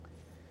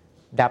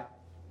ดับ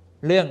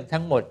เรื่อง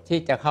ทั้งหมดที่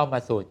จะเข้ามา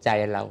สู่ใจ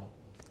เรา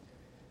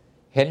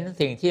เห็น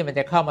สิ่งที่มันจ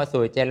ะเข้ามา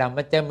สู่ใจเรา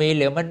มันจะมี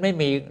หรือมันไม่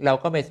มีเรา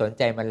ก็ไม่สน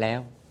ใจมันแล้ว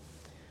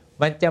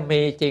มันจะมี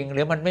จริงห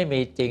รือมันไม่มี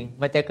จริง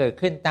มันจะเกิด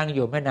ขึ้นตั้งอ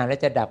ยู่ไม่นานแล้ว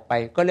จะดับไป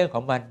ก็เรื่องข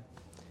องมัน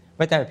ไ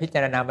ม่ต้องไปพิจ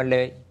ารณามันเล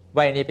ย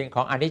ว่านี่เป็นข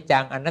องอนิจจั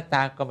งอนัตต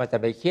าก็ไม่ต้อ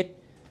งไปคิด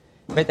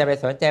ไม่ต้องไป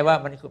สนใจว่า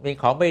มันเป็น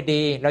ของไม่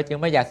ดีเราจึง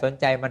ไม่อยากสน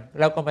ใจมัน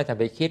เราก็ไม่ต้อง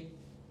ไปคิด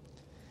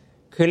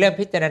คือเรื่อง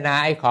พิจารณา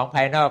ไอ้ของภ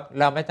ายนอก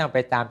เราไม่ต้องไป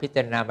ตามพิจ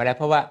ารณามาแล้ว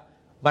เพราะว่า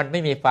มันไ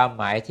ม่มีความ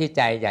หมายที่ใ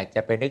จอยากจ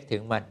ะไปนึกถึ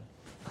งมัน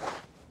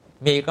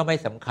มีก็ไม่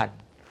สำคัญ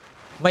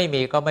ไม่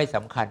มีก็ไม่ส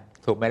ำคัญ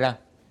ถูกไหมล่ะ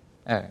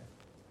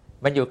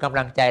มันอยู่กำ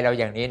ลังใจเรา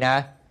อย่างนี้นะ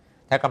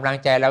ถ้ากำลัง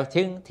ใจเรา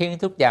ทิ้ง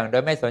ทุกอย่างโด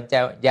ยไม่สนใจ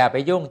อย่าไป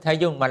ยุ่งถ้า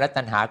ยุ่งมาแล้ว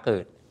ตัณหาเกิ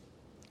ด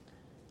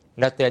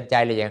เราเตือนใจ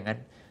เลยอย่างนั้น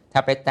ถ้า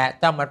ไปแตะ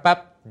ต้องมันปั๊บ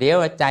เดี๋ยว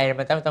ใจ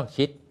มันต้อง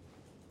คิด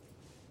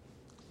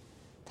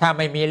ถ้าไ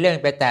ม่มีเรื่อง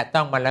ไปแตะต้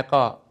องมันแล้ว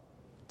ก็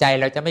ใจ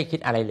เราจะไม่คิด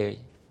อะไรเลย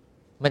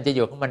มันจะอ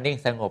ยู่ของมันนิ่ง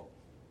สงบ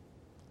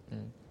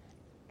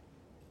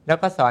แล้ว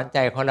ก็สอนใจ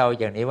ของเรา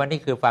อย่างนี้ว่านี่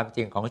คือความจ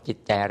ริงของจิต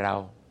ใจเรา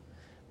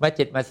เมื่อ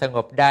จิตมันสง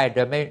บได้โด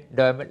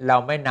ยเรา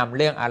ไม่นำเ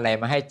รื่องอะไร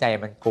มาให้ใจ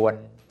มันกวน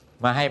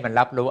มาให้มัน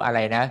รับรู้อะไร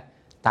นะ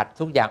ตัด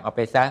ทุกอย่างออกไ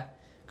ปซะ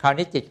คราว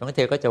นี้จิตของเธ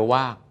อก็จะ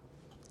ว่าง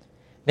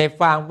ในค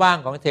วามว่าง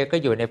ของเธอก็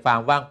อยู่ในความ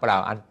ว่างเปล่า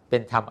อันเป็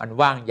นธรรมอัน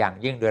ว่างอย่าง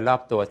ยิ่งโดยรอ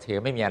บตัวเธอ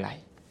ไม่มีอะไร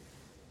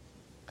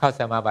เข้าส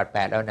มาบัติ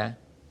8แล้วนะ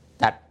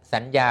ตัดสั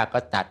ญญาก็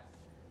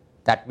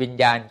ตัดวิญ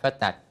ญาณก็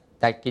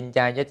ตัดกิญจ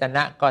ายตน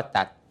ะก็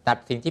ตัด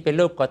สิ่งที่เป็น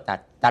รูปก็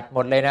ตัดหม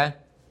ดเลยนะ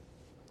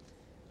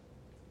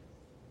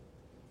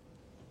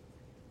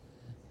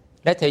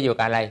และเธออยู่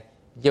กับอะไร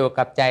อยู่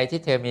กับใจที่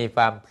เธอมีค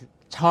วาม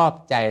ชอบ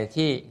ใจ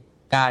ที่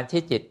การ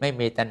ที่จิตไม่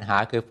มีตัณหา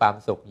คือความ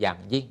สุขอย่าง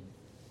ยิ่ง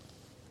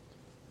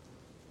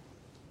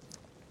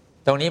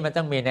ตรงนี้มัน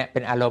ต้องมีเนี่ยเป็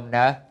นอารมณ์น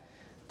ะ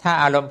ถ้า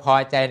อารมณ์พอ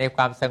ใจในค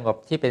วามสงบ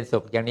ที่เป็นสุ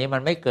ขอย่างนี้มั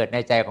นไม่เกิดใน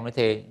ใจของเ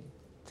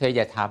ธออ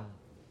ย่าท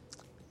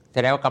ำแส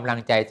ดงว่ากำลัง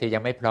ใจเธอยั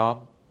งไม่พร้อม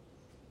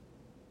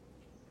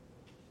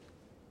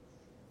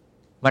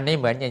มันนี่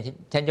เหมือนอย่าง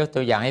ฉันยกตั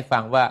วอย่างให้ฟั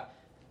งว่า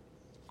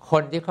ค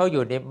นที่เขาอ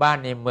ยู่ในบ้าน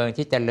ในเมือง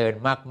ที่เจริญ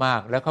มาก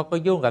ๆแล้วเขาก็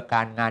ยุ่งกับก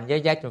ารงานเยอ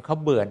ะแยะจนเขา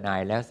เบื่อหน่า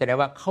ยแล้วแสดง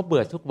ว่าเขาเบื่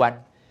อทุกวัน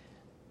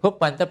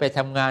ต้องไปท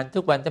ำงานทุ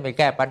กวันต้องไปแ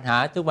ก้ปัญหา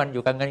ทุกวันอ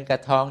ยู่กับเงินกับ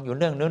ทองอยู่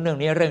เรื่องนู้นเรื่อง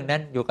นี้เรื่องนั้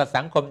นอยู่กับ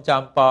สังคมจอ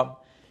มปลอม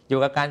อยู่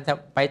กับการ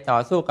ไปต่อ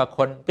สู้กับค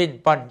นปิ้น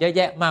ป้อนเยอะแ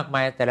ยะมากม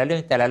ายแต่ละเรื่อ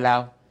งแต่ละราว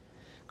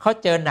เขา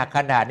เจอหนักข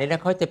นาดนี้แล้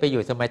วเขาจะไปอ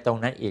ยู่ทำไมตรง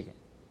นั้นอีก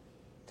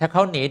ถ้าเข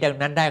าหนีดัง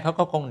นั้นได้เขา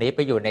ก็คงหนีไป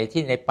อยู่ใน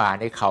ที่ในป่า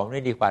ในเขา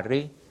นี่ดีกว่าหรื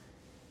อ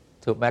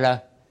ถูกไหมล่ะ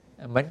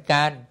เหมือน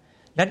กัน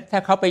นั้นถ้า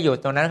เขาไปอยู่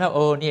ตรงนั้นครับโ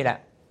อ้นี่แหละ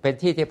เป็น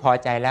ที่ที่พอ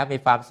ใจแล้วมี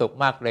ความสุข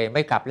มากเลยไ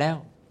ม่กลับแล้ว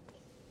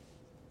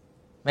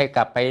ไม่ก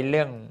ลับไปเ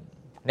รื่อง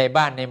ใน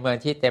บ้านในเมือง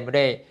ที่เต็มไป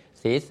ด้วย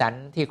สีสัน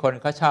ที่คน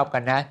เขาชอบกั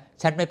นนะ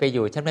ฉันไม่ไปอ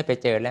ยู่ฉันไม่ไป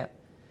เจอแล้ว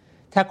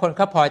ถ้าคนเข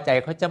าพอใจ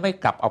เขาจะไม่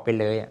กลับออกไป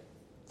เลย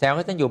แสดง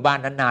ว่าต้องอยู่บ้าน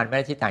นานๆไม่ไ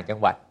ด้ที่ต่างจัง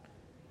หวัด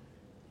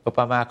อุป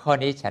มาข้อ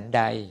นี้ฉันใ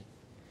ด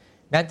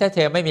นั้นถ้าเธ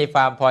อไม่มีคว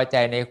ามพอใจ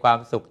ในความ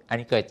สุขอัน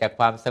เกิดจาก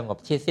ความสงบ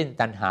ที่สิ้น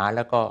ตัณหาแ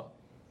ล้วก็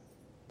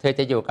เธอ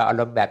จะอยู่กับอา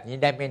รมณ์แบบนี้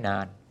ได้ไม่นา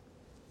น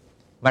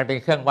มันเป็น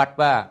เครื่องวัด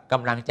ว่าก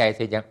ำลังใจเธ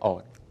อยังอ่อ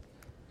น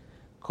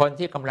คน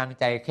ที่กำลัง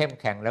ใจเข้ม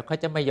แข็งแล้วเขา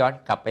จะไม่ย้อน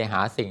กลับไปห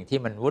าสิ่งที่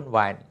มันวุ่นว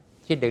าย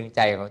ที่ดึงใจ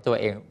ของตัว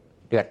เอง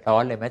เดือดร้อ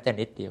นเลยแม้แต่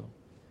นิดเดียว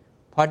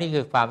เพราะนี่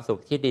คือความสุ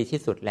ขที่ดีที่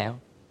สุดแล้ว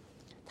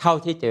เท่า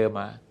ที่เจอม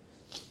า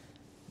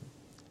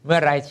เมื่อ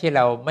ไรที่เ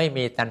ราไม่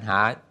มีตัณหา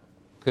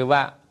คือว่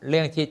าเ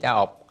รื่องที่จะอ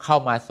อกเข้า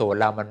มาสู่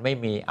เรามันไม่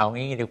มีเอา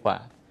งี้ดีกว่า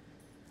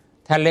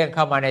ถ้าเรื่องเ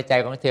ข้ามาในใจ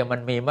ของเธอมั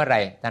นมีเมื่อไห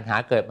ร่ตัณหา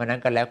เกิดเมื่อนั้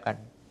นก็แล้วกัน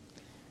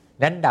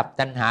นั้นดับ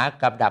ตัณหา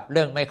กับดับเ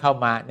รื่องไม่เข้า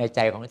มาในใจ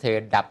ของเธอ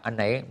ดับอันไ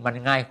หนมัน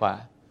ง่ายกว่า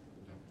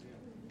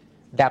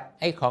ดับ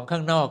ไอ้ของข้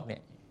างนอกเนี่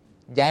ย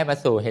ย้ายมา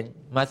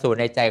สู่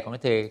ในใจของ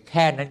เธอแ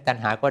ค่นั้นตัณ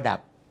หาก็ดับ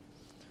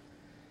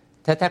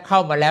ถ้าเข้า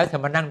มาแล้วถ้า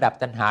มานั่งดับ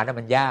ตัณหาเนี่ย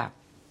มันยาก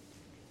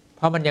เพ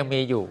ราะมันยังมี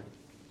อยู่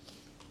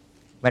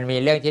มันมี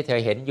เรื่องที่เธอ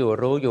เห็นอยู่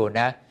รู้อยู่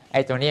นะไอ้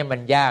ตรงนี้มั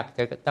นยากเธ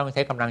อต้องใ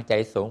ช้กำลังใจ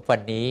สูงกว่า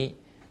นี้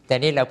แต่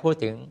นี่เราพูด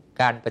ถึง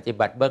การปฏิ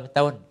บัติเบื้อง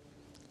ต้น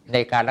ใน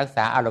การรักษ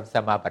าอารมณ์ส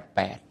มาบัติ8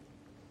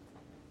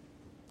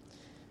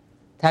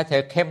ถ้าเธ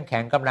อเข้มแข็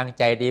งกำลัง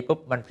ใจดีปุ๊บ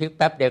มันพลิกแ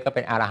ป๊บเดียวก็เ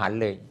ป็นอรหันต์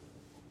เลย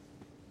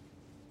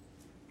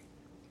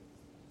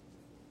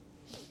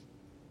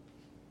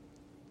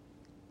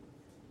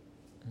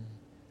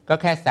ก็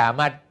แค่สา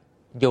มารถ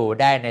อยู่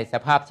ได้ในส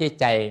ภาพที่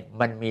ใจ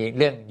มันมีเ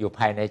รื่องอยู่ภ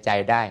ายในใจ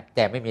ได้แ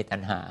ต่ไม่มีตั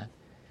ณหา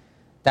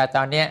แต่ต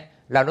อนนี้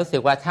เรารู้สึ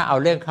กว่าถ้าเอา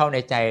เรื่องเข้าใน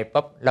ใจ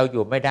ปุ๊บเราอ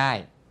ยู่ไม่ได้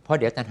เพราะ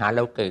เดี๋ยวตัณหาเ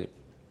ราเกิด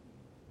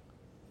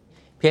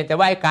เพียงแต่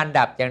ว่าการ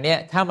ดับอย่างนี้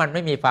ถ้ามันไ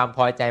ม่มีความพ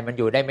อใจมัน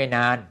อยู่ได้ไม่น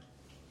าน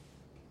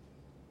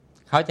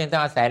เขาจึงต้อ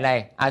งอาศัยอะไร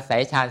อาศัย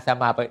ฌานส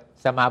ม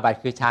าบัติ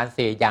คือฌาน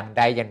4อย่างใ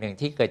ดอย่างหนึ่ง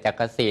ที่เกิดจาก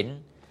กสิณ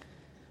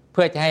เ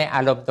พื่อจะให้อ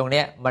ารมณ์ตรง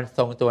นี้มันท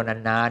รงตัว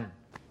นาน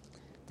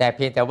ๆแต่เ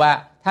พียงแต่ว่า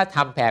ถ้าท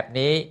ำแบบ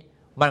นี้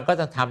มันก็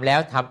ต้องทำแล้ว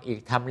ทำอีก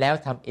ทำแล้ว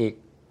ทำอีก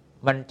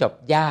มันจบ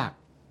ยาก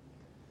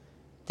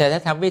แต่ถ้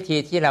าทำวิธี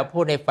ที่เราพู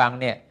ดในฟัง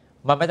เนี่ย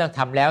มันไม่ต้องท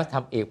ำแล้วท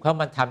ำอีกเพราะ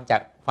มันทำจา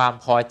กความ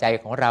พอใจ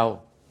ของเรา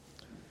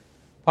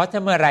เพราะถ้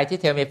าเมื่อไรที่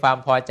เธอมีความ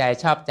พอใจ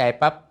ชอบใจ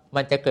ปั๊บ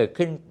มันจะเกิด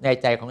ขึ้นใน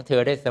ใจของเธ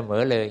อได้เสม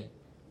อเลย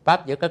ปั๊บ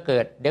เดี๋ยวก็เกิ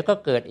ดเดี๋ยวก็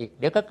เกิดอีก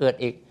เดี๋ยวก็เกิด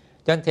อีก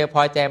จนเธอพ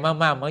อใจม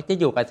ากๆมันจะ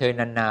อยู่กับเธอ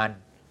นาน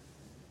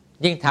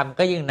ๆยิ่งทำ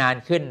ก็ยิ่งนาน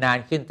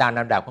ขึ้นตามล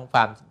ำดับของ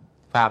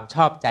ความช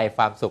อบใจค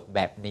วามสุขแบ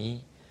บนี้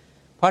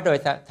เพราะโดย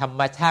ธรร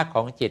มชาติข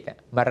องจิต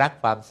มารัก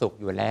ความสุข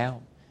อยู่แล้ว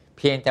เ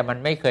พียงแต่มัน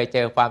ไม่เคยเจ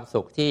อความ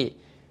สุข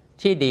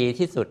ที่ดี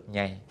ที่สุดไ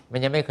งมัน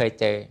ยังไม่เคย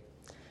เจอ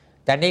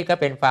แต่นี่ก็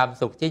เป็นความ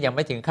สุขที่ยังไ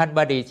ม่ถึงขั้น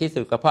ว่าดีที่สุ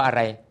ดก็เพราะอะไ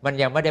รมัน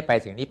ยังไม่ได้ไป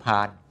ถึงนิพพ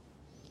าน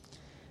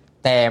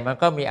แต่มัน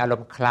ก็มีอาร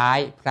มณ์คล้าย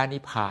พระนิ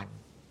พพาน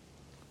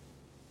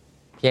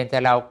เพียงแต่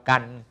เรากั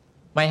น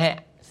ไม่ให้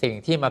สิ่ง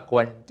ที่มาก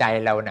วนใจ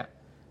เราน่ะ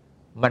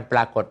มันปร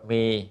ากฏ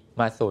มี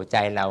มาสู่ใจ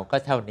เราก็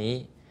เท่านี้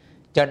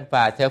จน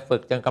ฝ่าเธอฝึ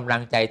กจนกำลั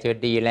งใจเธอ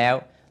ดีแล้ว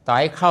ต่อ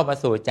ให้เข้ามา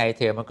สู่ใจเ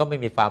ธอมันก็ไม่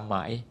มีความหม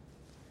าย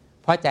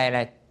เพราะ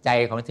ใจ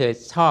ของเธอ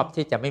ชอบ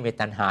ที่จะไม่มี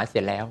ตัณหาเสี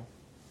ยแล้ว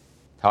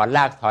ถอนร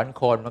ากถอนโ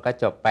คนมันก็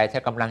จบไปถ้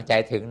ากำลังใจ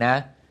ถึงนะ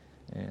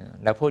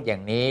เราพูดอย่า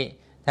งนี้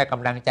ถ้าก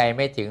ำลังใจไ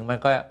ม่ถึงมัน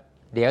ก็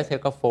เดี๋ยวเธอ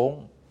ก็ฟุ้ง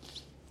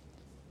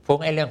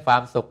ไอ้เรื่องควา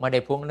มสุขไม่ได้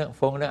ฟุ้งเรื่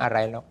องอะไร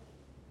หรอก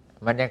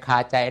มันยังคา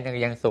ใจนึง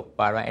ยังสุขก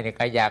ว่าว่าไอ้นี่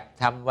ก็อยาก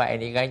ทำว่าไอ้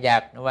นี่ก็อยา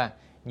กนะว่า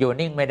อยู่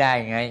นิ่งไม่ได้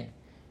ไง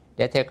เ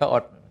ดี๋ยวเธอก็อ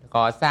ด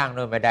ก่อสร้าง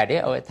นู่นไม่ได้เดี๋ย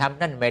วท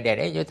ำนั่นไม่ได้เ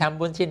ดี๋ยวอยู่ทำ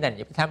บุญที่นั่นอ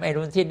ยู่ทำไอ้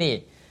นู่นที่นี่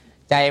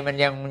ใจมัน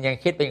ยัง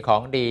คิดเป็นขอ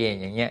งดี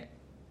อย่างเงี้ย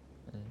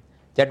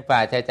จนฝ่า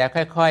จะ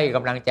ค่อยๆก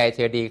ำลังใจเธ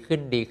อดีขึ้น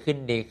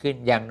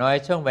อย่างน้อย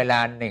ช่วงเวลา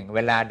หนึ่งเว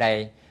ลาใด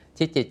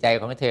ที่จิตใจ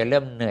ของเธอเ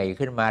ริ่มเหนื่อย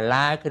ขึ้นมา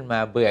ล้าขึ้นมา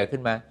เบื่อขึ้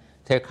นมา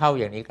เธอเข้า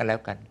อย่างนี้ก็แล้ว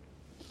กัน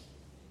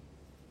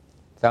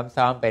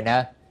ซ้อมๆไปนะ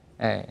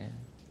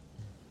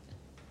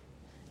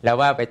แล้ว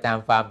ว่าไปตาม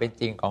ความเป็น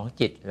จริงของ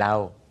จิตเรา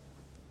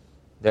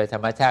โดยธร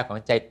รมชาติของ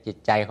จิต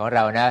ใจของเร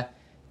านะ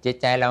จิต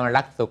ใจเรา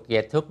รักสุขเกลี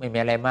ยดทุกข์ไม่มี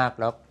อะไรมาก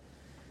หรอก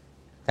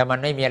ถ้ามัน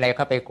ไม่มีอะไรเ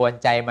ข้าไปกวน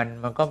ใจ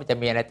มันก็จะ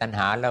มีอะไรตัณห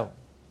าแล้ว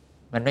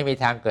มันไม่มี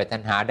ทางเกิดตั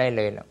ณหาได้เ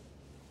ลยหรอก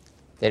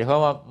แต่เพรา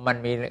ะว่ามัน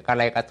มีอะ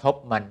ไรกระทบ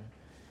มัน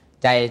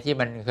ใจที่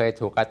มันเคย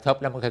ถูกกระทบ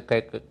แล้วมันเค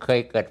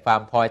ยเกิดควา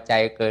มพอใจ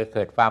เ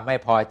กิดความไม่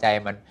พอใจ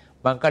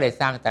มันก็เลย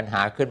สร้างตัณห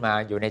าขึ้นมา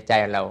อยู่ในใจ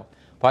เรา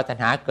พอตัณ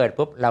หาเกิด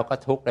ปุ๊บเราก็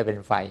ทุกข์เลยเป็น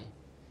ไฟ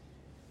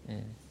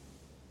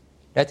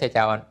แล้วเธอจ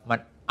ะมัน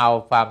เอา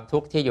ความทุ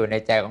กข์ที่อยู่ใน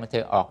ใจของเธ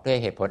อออกด้วย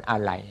เหตุผลอะ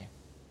ไร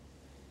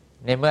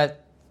ในเมื่อ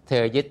เธ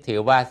อยึดถือ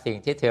ว่าสิ่ง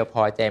ที่เธอพ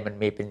อใจมัน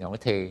มีเป็นของ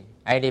เธอ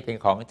ไอ้นี่เป็น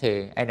ของเธอ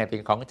ไอ้นั่นเป็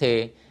นของเธอ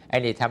ไอ้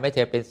นี่ทำให้เธ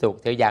อเป็นสุข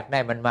เธออยากได้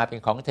มันมาเป็น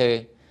ของเธอ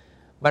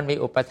มันมี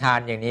อุปทาน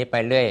อย่างนี้ไป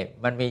เรื่อย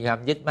มันมีความ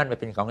ยึดมั่นไป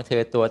เป็นของเธ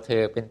อตัวเธ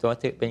อเป็นตัว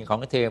เธอเป็นของ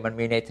เธอมัน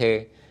มีในเธ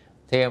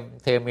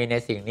อมีใน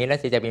สิ่งนี้แล้ว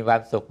เธอจะมีควา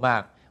มสุขมา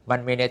กมัน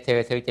มีในเธอ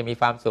จะมี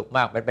ความสุขม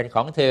ากมันเป็นข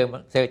องเ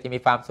ธอจะมี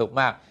ความสุข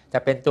มากจะ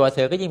เป็นตัวเธ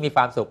อก็ยิ่งมีค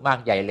วามสุขมาก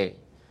ใหญ่เลย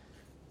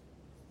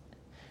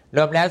ร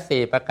วมแล้ว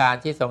4ประการ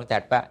ที่ทรงจั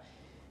ดว่า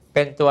เ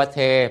ป็นตัวเธ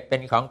อเป็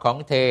นของ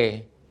เธ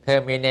อ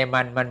มีใน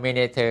มันมีใ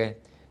นเธอ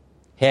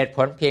เหตุผ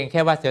ลเพียงแค่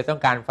ว่าเธอต้อ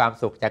งการความ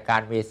สุขจากกา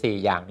รมี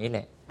4อย่างนี้แห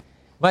ละ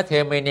เมื่อเธ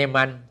อมีใน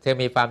มันเธอ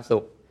มีความสุ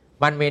ข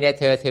มันมีใน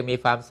เธอมี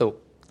ความสุข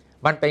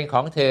มันเป็นข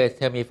องเธ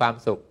อมีความ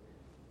สุข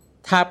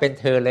ถ้าเป็น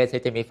เธอเลยเธ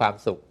อจะมีความ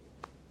สุข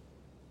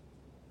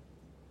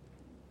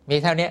มี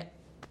เท่านี้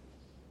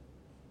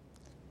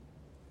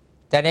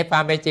แต่ในควา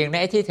มเป็นจริงน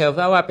ะไอ้ที่เธอ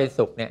ว่าเป็น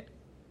สุขเนี่ย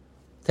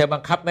เธอบั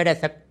งคับไม่ได้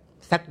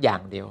สักอย่า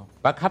งเดียว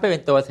บังคับให้เป็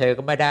นตัวเธอ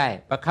ก็ไม่ได้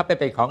บังคับให้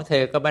เป็นของเธ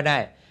อก็ไม่ได้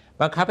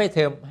บังคับให้เธ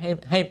อ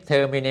ให้เธ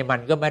อมีในมัน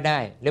ก็ไม่ได้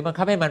หรือบัง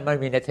คับให้มัน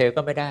มีในเธอ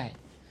ก็ไม่ได้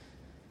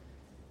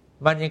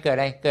มันยังเกิดอ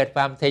ะไรเกิดค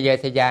วามทะเยอ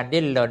ทะยาน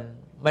ดิ้นรน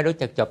ไม่รู้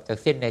จักจบจาก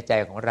สิ้นในใจ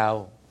ของเรา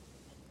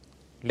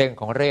เรื่อง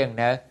ของเรื่อง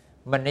นะ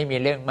มันไม่มี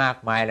เรื่องมาก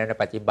มายแล้วใน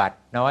ปฏิบัติ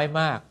น้อย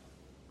มาก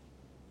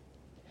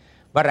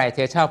เมื่อไหร่เธ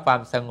อชอบควา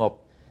มส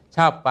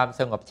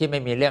งบที่ไม่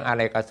มีเรื่องอะไ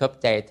รกระทบ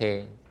ใจเ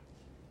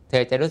ธ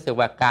อจะรู้สึก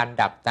ว่าการ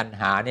ดับตัณ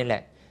หานี่แหล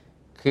ะ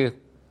คือ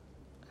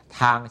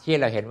ทางที่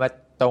เราเห็นว่า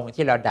ตรง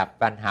ที่เราดับ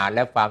ปัญหาแ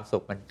ล้วความสุ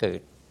ขมันเกิ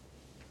ด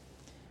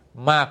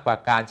มากกว่า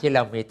การที่เร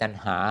ามีตัณ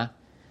หา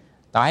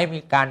ต่อให้มี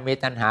การมี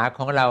ตัณหาข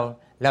องเ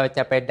ราจ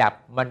ะไปดับ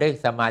มันด้วย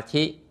สมา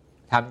ธิ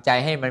ทำใจ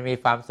ให้มันมี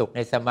ความสุขใน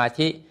สมา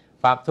ธิ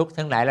ความทุกข์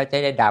ทั้งหลายเราจะ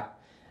ได้ดับ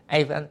ไอ้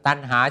ตัณ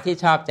หาที่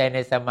ชอบใจใน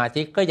สมา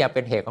ธิก็ยังเ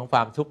ป็นเหตุของคว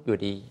ามทุกข์อยู่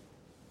ดี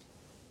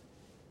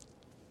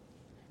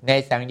ใน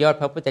สังโยชน์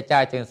พระพุทธเจ้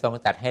าจึงทรง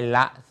ตรัสให้ล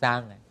ะ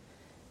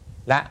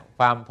ค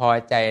วามพอ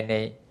ใจใน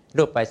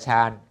รูปฌ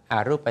านอ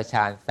รูปฌ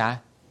านซะ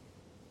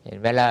เห็น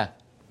ไหมล่ะ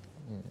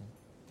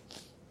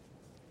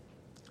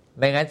ไ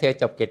ม่งั้นเธอ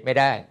จบกิจไม่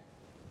ได้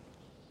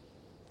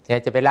เธอ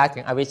จะไปละถึ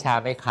งอวิชชา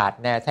ไม่ขาด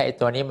แน่ถ้าไอ้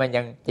ตัวนี้มัน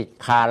ยังติด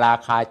คารา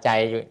คาใจ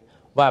อยู่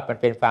ว่ามัน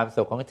เป็นความ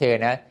สุขของเธอ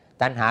นะ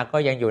ตัณหาก็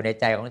ยังอยู่ใน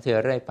ใจของเธอ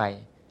เรื่อยไป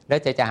แล้ว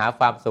จะหา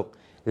ความสุข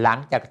หลัง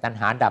จากตัณ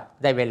หาดับ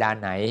ได้เวลา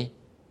ไหน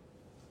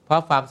เพรา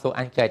ะความสุข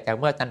อันเกิดจาก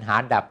เมื่อตัณหา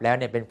ดับแล้ว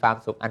เนี่ยเป็นความ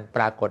สุขอันป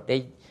รากฏ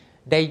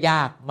ได้ย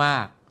ากมา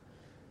ก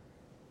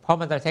เพราะ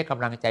มันต้องใช้ก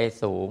ำลังใจ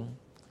สูง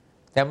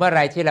แต่เมื่อไ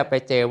รที่เราไป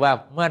เจอว่า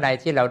เมื่อไร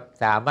ที่เรา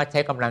สามารถใ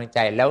ช้กำลังใจ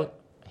แล้ว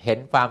เห็น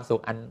ความสุ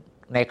ขอัน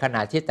ในขณ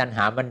ะที่ตัณห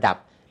ามันดับ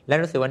และ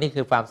รู้สึกว่านี่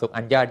คือความสุข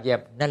อันยอดเยี่ยม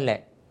นั่นแหละ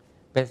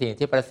เป็นสิ่ง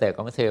ที่ประเสริฐข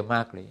องเธอม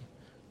ากเลย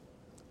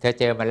เธอ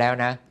เจอมาแล้ว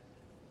นะ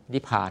นิ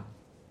พพาน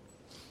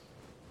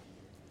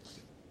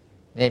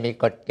นี่มี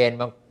กฎเกณฑ์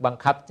บัง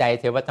คับใจ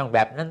เธอว่าต้องแบ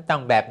บนั้นต้อ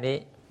งแบบนี้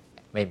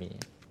ไม่มี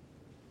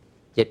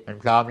จิตมัน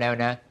พร้อมแล้ว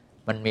นะ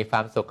มันมีคว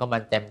ามสุขของมั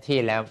นเต็มที่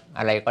แล้ว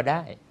อะไรก็ไ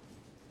ด้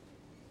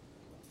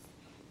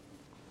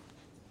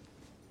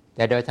แ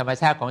ต่โดยธรรม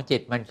ชาติของจิ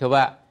ตมันคือ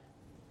ว่า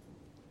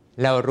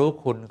เรารู้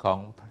คุณของ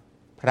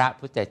พระ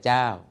พุทธเจ้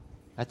า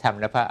พระธรรม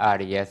และพระอ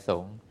ริยส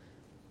งฆ์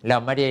เรา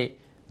ไม่ได้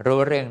รู้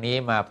เรื่องนี้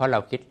มาเพราะเรา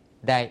คิด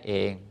ได้เอ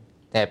ง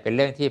แต่เป็นเ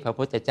รื่องที่พระ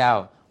พุทธเจ้า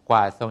กว่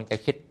าทรงจะ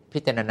คิดพิ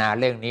จารณา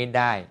เรื่องนี้ไ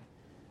ด้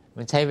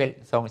มัน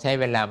ทรงใช้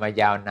เวลามา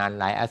ยาวนาน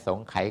หลายอสง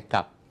ไขย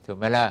กับถูก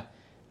ไหมล่ะ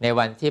ใน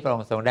วันที่พระอ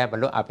งค์ทรงได้บร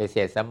รลุอภิเศ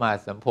ษสัมมา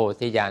สัมโพ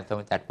ธิญาณทรง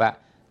ตรัสว่า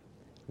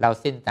เรา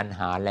สิ้นตัณห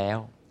าแล้ว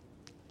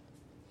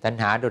ตัณ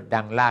หาดุจ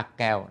ดังรากแ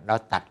ก้วเรา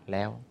ตัดแ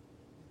ล้ว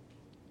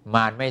ม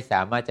ารไม่ส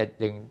ามารถจะ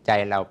ดึงใจ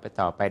เราไป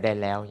ต่อไปได้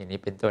แล้วอย่างนี้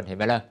เป็นต้นเห็นไ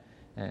หมล่ะ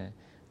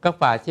ก็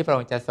ฝ่าที่พระอ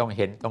งค์จะทรงเ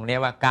ห็นตรงนี้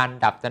ว่าการ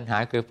ดับตัณหา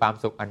คือความ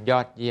สุขอันยอ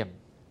ดเยี่ยม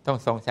ต้อง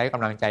ทรงใช้ก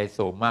ำลังใจ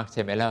สูงมากใ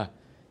ช่ไหมล่ะ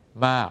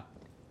มาก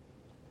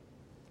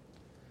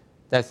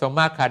แต่ทรง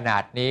มากขนา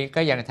ดนี้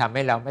ก็ยังทำใ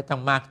ห้เราไม่ต้อ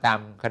งมากตาม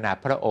ขนาด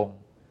พระองค์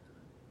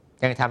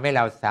ยังทำให้เ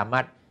ราสามา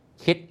รถ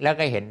คิดแล้ว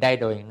ก็เห็นได้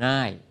โดยง่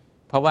าย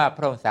เพราะว่าพ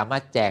ระองค์สามาร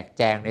ถแจกแ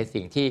จงใน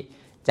สิ่งที่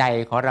ใจ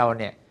ของเรา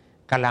เนี่ย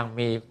กำลัง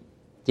มี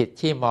จิต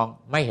ที่มอง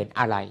ไม่เห็น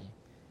อะไร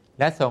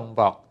และทรง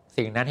บอก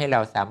สิ่งนั้นให้เร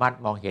าสามารถ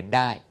มองเห็นไ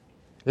ด้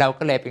เรา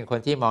ก็เลยเป็นคน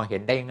ที่มองเห็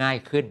นได้ง่าย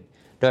ขึ้น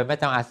โดยไม่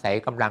ต้องอาศัย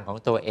กำลังของ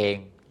ตัวเอง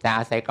แต่อ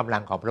าศัยกำลั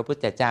งของพระพุท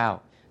ธเจ้า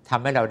ท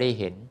ำให้เราได้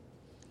เห็น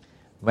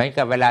เหมือน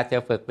กับเวลาเธ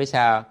อฝึกวิช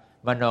า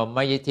มโนม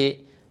ยิทธิ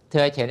เธ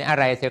อเห็นอะ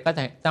ไรเธอก็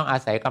ต้องอา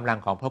ศัยกำลัง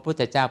ของพระพุท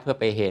ธเจ้าเพื่อ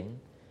ไปเห็น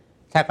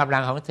ถ้ากำลั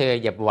งของเธอ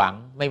หยับหวัง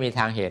ไม่มีท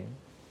างเห็น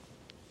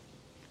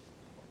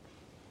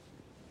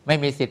ไม่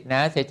มีสิทธิน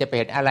ะเธอจะไป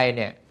เห็นอะไรเ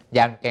นี่ยอ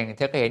ย่างเก่งเ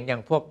ธอก็เห็นอย่า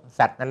งพวก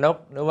สัตว์นรก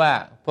หรือว่า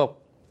พวก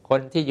คน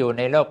ที่อยู่ใ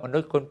นโลกมนุ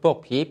ษย์คุณพวก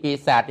ผีปี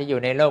ศาจที่อ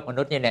ยู่ในโลกม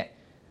นุษย์นี่แหละ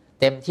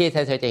เต็มที่เธ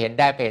อจะเห็น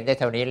ได้ไปเห็นได้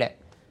เท่านี้แหละ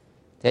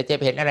เธอจะ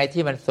เห็นอะไร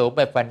ที่มันสูงไป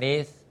ฝันนี้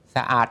ส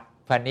ะอาด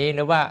ฝันนี้ห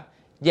รือว่า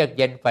เยือกเ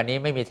ย็นฝันนี้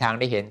ไม่มีทาง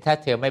ได้เห็นถ้า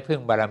เธอไม่พึ่ง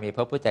บารมีพ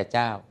ระพุทธเ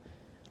จ้า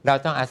เรา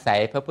ต้องอาศัย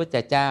พระพุทธ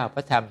เจ้าพ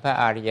ระธรรมพระ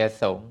อริย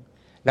สงฆ์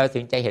เราถึ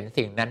งจะเห็น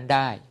สิ่งนั้นไ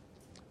ด้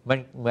มัน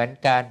เหมือน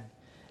กัน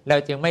เรา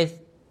จึงไ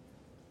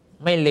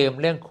ม่ลืม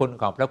เรื่องคุณ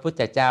ของพระพุท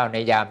ธเจ้าใน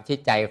ยามที่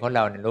ใจของเร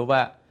าเนี่ยรู้ว่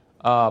า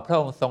พระ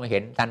องค์ทรงเห็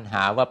นตัณห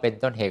าว่าเป็น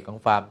ต้นเหตุของ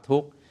ความทุ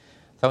กข์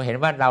ทรงเห็น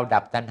ว่าเราดั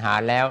บตัณหา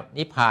แล้ว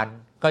นิพพาน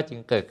ก็จึง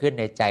เกิดขึ้น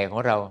ในใจขอ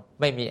งเรา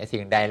ไม่มี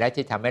สิ่งใดแล้ว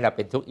ที่ทำให้เราเ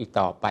ป็นทุกข์อีก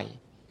ต่อไป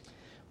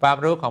ความ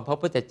รู้ของพระ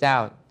พุทธเจ้า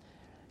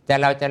แต่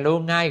เราจะรู้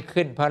ง่าย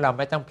ขึ้นเพราะเราไ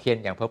ม่ต้องเพียร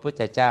อย่างพระพุท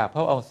ธเจ้าพ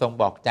ระองค์ทรง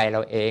บอกใจเร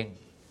าเอง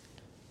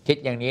คิด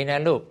อย่างนี้นะ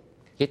ลูก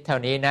คิดเท่า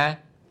นี้นะ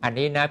อัน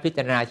นี้นะพิจ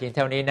ารณาชิ้นเ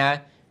ท่านี้นะ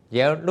เ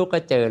ดี๋ยวลูกก็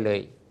เจอเล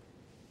ย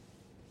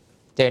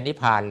เจอนิพ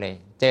พานเลย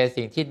เจอ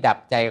สิ่งที่ดับ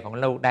ใจของ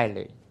ลูกได้เล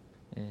ย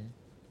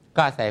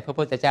ก็อาศัยพระ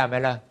พุทธเจ้าไหม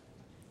ล่ะ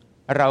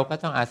เราก็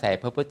ต้องอาศัย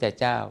พระพุทธ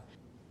เจ้า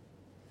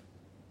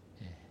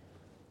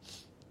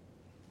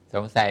ส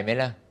งสัยไหม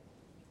ล่ะ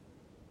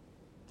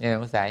นี่ส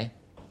งสัย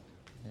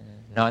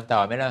นอนต่อ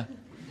ไหมล่ะ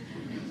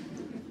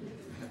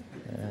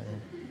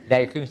ได้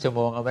ครึ่งชั่วโ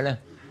มงเอาไหมล่ะ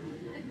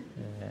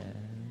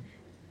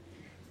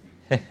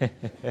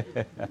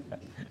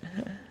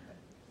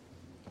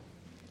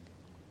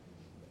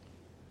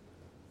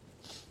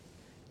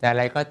แต่อะ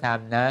ไรก็ตาม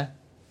นะ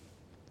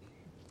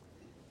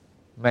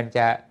มันจ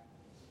ะ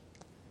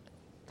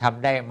ท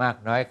ำได้มาก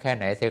น้อยแค่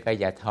ไหนเธอก็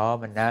อย่าท้อ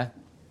มันนะ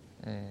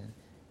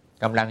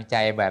กำลังใจ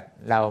แบบ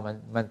เรา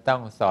มันต้อ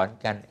งสอน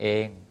กันเอ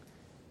ง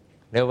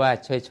หรือว่า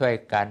ช่วย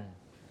กัน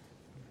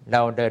เร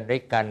าเดินด้ว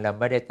ยกันเรา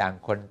ไม่ได้ต่าง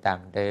คนต่า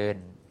งเดิน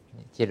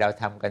ที่เรา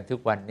ทำกันทุก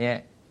วันเนี้ย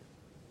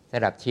สำ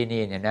หรับที่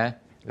นี่เนี่ยนะ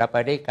เราไป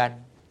ด้วยกัน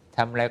ท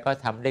ำอะไรก็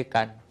ทำด้วย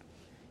กัน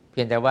เ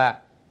พียงแต่ว่า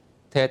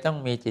เธอต้อง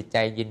มีจิตใจ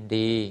ยิน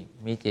ดี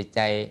มีจิตใ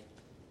จ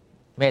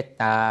เมต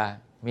ตา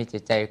มีจิ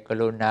ตใจก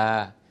รุณา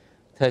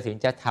เธอถึง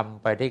จะท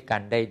ำไปด้วยกั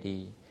นได้ดี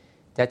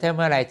แต่ถ้าเ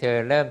มื่อไรเธอ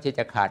เริ่มที่จ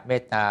ะขาดเม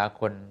ตตา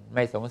คนไ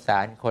ม่สงสา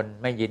รคน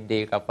ไม่ยินดี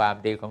กับความ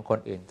ดีของคน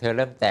อื่นเธอเ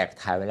ริ่มแตก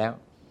ถ่ายไปแล้ว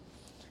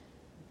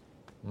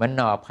มันห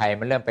น่อไผ่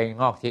มันเริ่มไป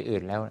งอกที่อื่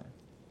นแล้ว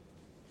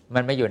มั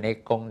นไม่อยู่ใน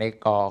กรงใน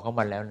กอของ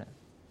มันแล้วนะ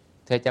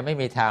เธอจะไม่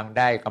มีทางไ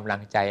ด้กำลั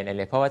งใจอะไรเ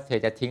ลยเพราะว่าเธอ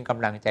จะทิ้งก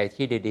ำลังใจ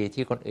ที่ดีๆ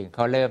ที่คนอื่นเข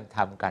าเริ่มท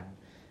ำกัน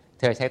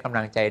เธอใช้กำ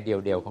ลังใจเ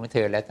ดี่ยวๆของเธ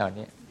อแล้วตอน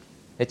นี้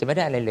เธอจะไม่ไ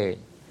ด้อะไรเลย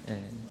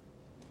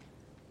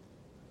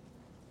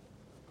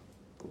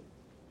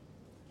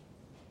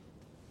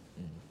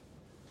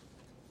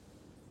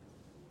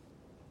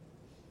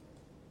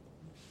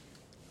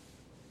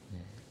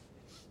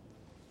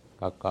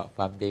เกาะค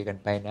วามดีกัน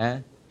ไปนะ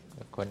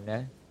ทุกคนน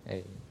ะ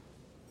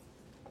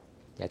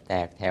อย่าแต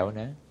กแถว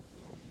นะ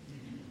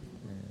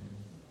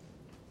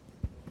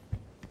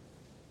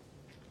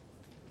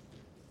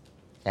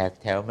แตก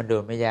แถวมันดู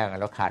ไม่ยาก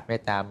เราขาดเม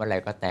ตตาเมื่อไหร่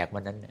ก็แตกเมื่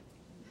อนั้นเนี่ย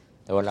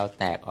ตัวเรา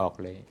แตกออก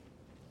เลย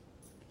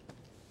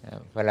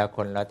เวลาค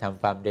นเราท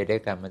ำความดีด้ว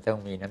ยกันมันต้อง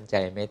มีน้ำใจ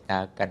เมตตา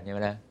กันใช่ไหม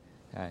ล่ะ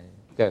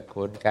เกื้อ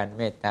กูลกันเ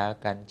มตตา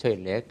กันช่วย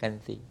เหลือกัน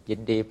สิยิน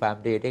ดีความ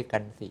ดีด้วยกั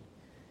นสิ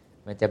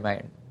มันจะมา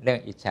เรื่อง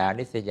อิจฉา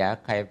ริษยา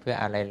ใครเพื่อ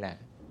อะไรล่ะ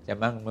จะ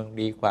มั่งมึง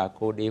ดีกว่า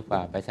กูดีกว่า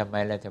ไปทำไม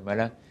ล่ะทำไม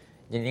แล้ว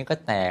อย่างนี้ก็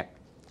แตก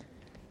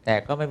แต่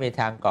ก็ไม่มี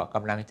ทางเกาะก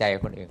ำลังใจ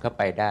คนอื่นเข้า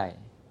ไปได้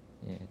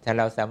ถ้าเ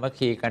ราสามัค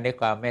คีกันด้วย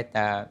ความเมตต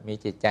ามี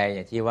จิตใจอ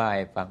ย่างที่ว่าใ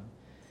ห้ฟัง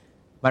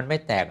มันไม่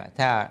แตก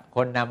ถ้าค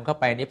นนำเข้า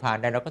ไปนิพพาน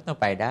ได้เราก็ต้อง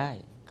ไปได้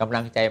กำ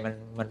ลังใจ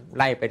มัน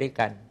ไล่ไปด้วย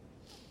กัน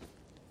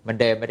มัน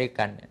เดินไปด้วย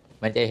กัน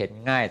มันจะเห็น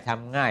ง่ายท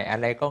ำง่ายอะ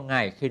ไรก็ง่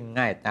ายขึ้น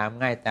ง่ายตาม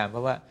เพร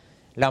าะว่า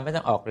เราไม่ต้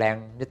องออกแรง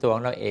ด้วยตัวขอ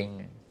งเราเอง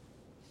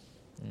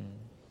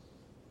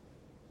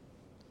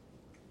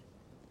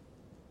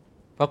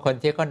เพราะคน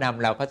ที่เขาน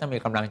ำเราก็ต้องมี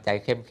กำลังใจ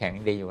เข้มแข็ง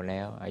ดีอยู่แล้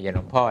วอย่างหล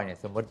วงพ่อเนี่ย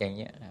สมมติอย่างเ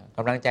งี้ยก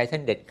ำลังใจท่า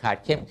นเด็ดขาด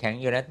เข้มแข็ง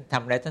อยู่แล้วท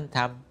ำอะไรท่านท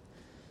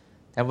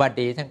ำแต่ว่า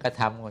ดีท่านก็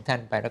ทำของท่าน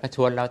ไปแล้วก็ช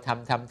วนเราท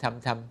ำเ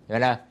ห็นไหม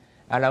ล่ะ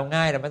เอาเรา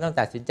ง่ายเราไม่ต้อง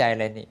ตัดสินใจอะ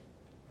ไรนี่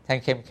ท่าน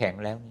เข้มแข็ง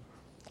แล้วนี่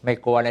ไม่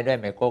กลัวอะไรด้วย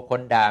ไม่กลัวค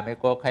นด่าไม่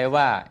กลัวใคร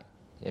ว่า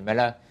เห็นไหม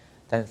ล่ะ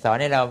ท่านสอน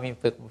ให้เรามี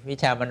ฝึกวิ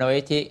ชามโน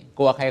ยิธิก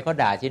ลัวใครเขา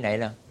ด่าที่ไหน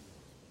ล่ะ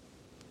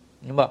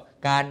นี่บอก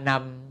การน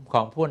ำข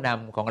องผู้น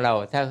ำของเรา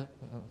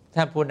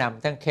ถ้าผู้น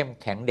ำทั้งเข้ม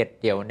แข็งเด็ด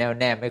เดี่ยวแน่ว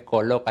แน่ไม่กลั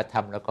วโลกธร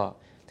รมแล้วก็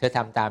เธอท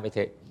ำตามไปเถ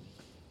อะ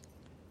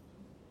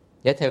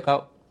เดี๋ยวเธอก็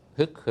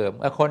ฮึกเหิม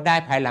คนได้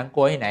ภายหลังก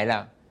ลัวที่ไหนล่ะ